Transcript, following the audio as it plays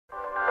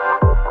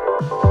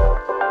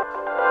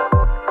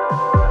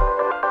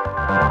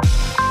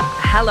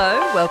Hello,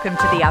 welcome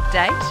to The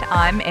Update.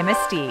 I'm Emma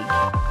Stig.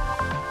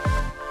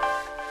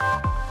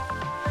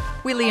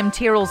 William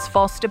Tyrrell's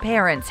foster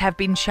parents have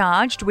been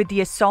charged with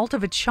the assault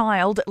of a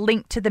child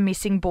linked to the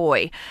missing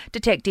boy.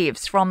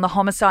 Detectives from the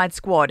Homicide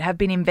Squad have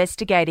been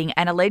investigating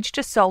an alleged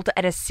assault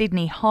at a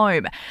Sydney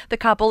home. The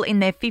couple in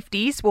their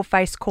 50s will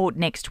face court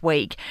next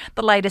week.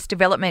 The latest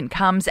development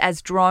comes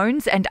as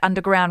drones and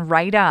underground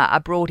radar are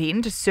brought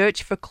in to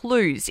search for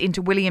clues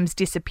into William's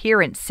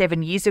disappearance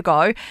 7 years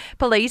ago.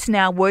 Police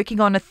now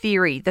working on a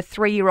theory the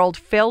 3-year-old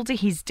fell to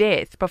his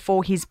death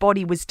before his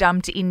body was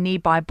dumped in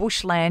nearby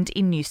bushland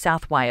in New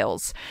South Wales.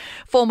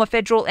 Former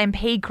federal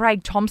MP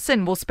Craig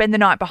Thompson will spend the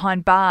night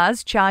behind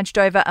bars, charged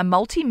over a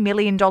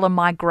multi-million-dollar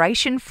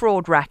migration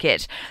fraud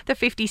racket. The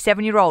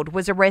 57-year-old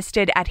was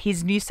arrested at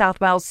his New South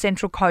Wales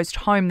Central Coast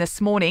home this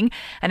morning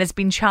and has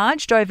been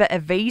charged over a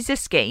visa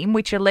scheme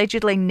which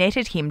allegedly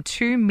netted him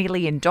 $2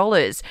 million.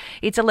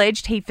 It's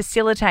alleged he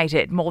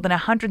facilitated more than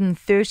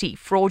 130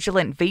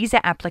 fraudulent visa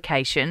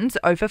applications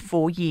over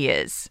 4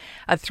 years.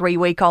 A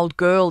 3-week-old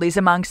girl is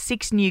among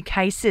 6 new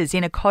cases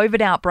in a COVID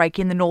outbreak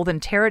in the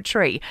Northern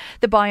Territory.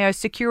 The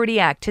Biosecurity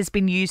Act has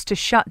been used to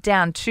shut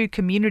down 2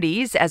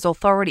 communities as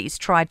authorities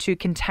try to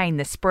contain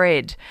the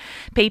spread.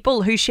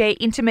 People who share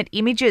intimate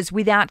images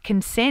without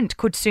consent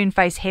could soon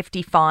face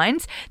hefty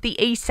fines.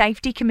 The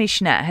E-Safety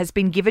Commissioner has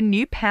been given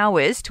new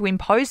powers to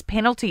impose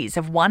penalties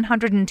of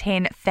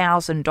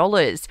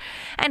 $110,000.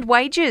 And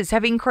wages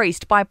have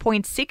increased by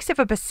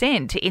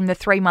 0.6% in the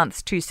 3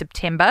 months to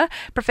September.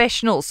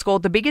 Professionals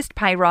scored the biggest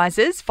pay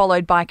rises,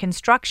 followed by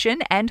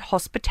construction and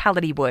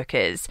hospitality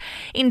workers.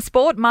 In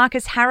sport,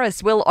 Marcus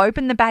Harris will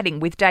open the batting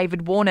with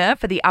David Warner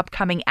for the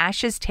upcoming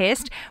Ashes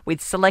test,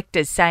 with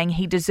selectors saying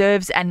he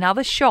deserves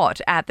another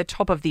shot at the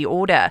top of the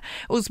order.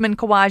 Usman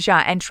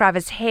Khawaja and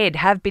Travis Head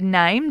have been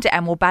named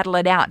and will battle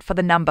it out for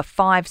the number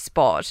 5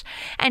 spot.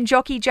 And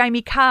jockey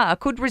Jamie Carr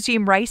could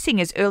resume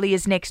racing as early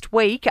as next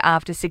week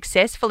after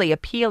successfully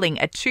appealing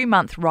a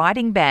 2-month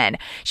riding ban.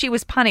 She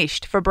was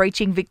punished for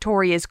breaching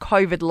Victoria's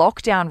COVID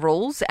lockdown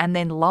rules and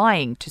then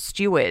lying to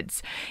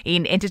stewards.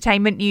 In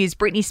entertainment news,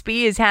 Britney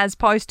Spears has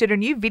posted a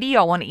new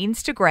video on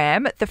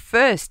Instagram, the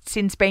first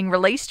since being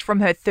released from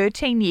her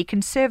 13-year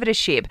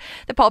conservatorship.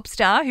 The pop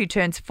star, who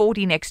turns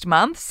 40 next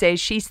month, says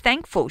she's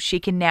thankful she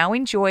can now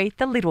enjoy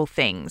the little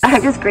things.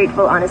 I'm just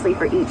grateful, honestly,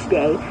 for each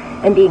day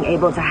and being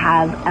able to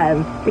have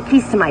the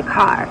keys to my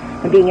car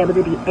and being able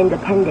to be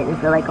independent and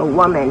feel like a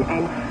woman,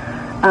 and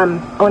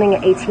owning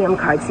an ATM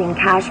card, seeing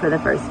cash for the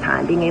first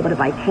time, being able to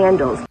buy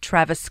candles.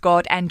 Travis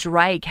Scott and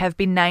Drake have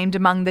been named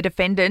among the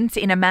defendants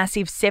in a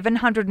massive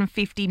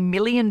 $750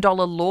 million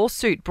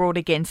lawsuit brought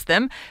against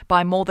them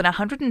by more than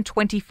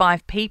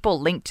 125 people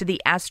linked to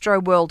the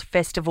Astroworld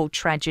Festival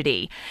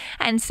tragedy.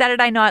 And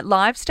Saturday Night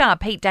Live star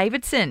Pete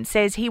Davidson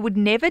says he would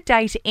never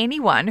date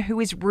anyone who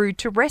is rude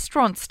to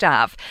restaurant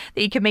staff.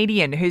 The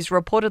comedian, who's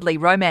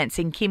reportedly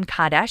romancing Kim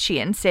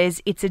Kardashian,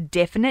 says it's a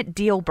definite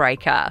deal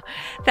breaker.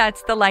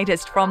 That's the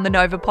latest from the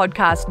Nova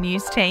Podcast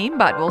news team,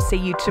 but we'll see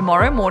you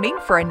tomorrow morning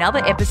for another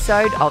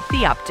episode of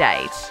The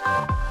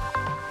Update.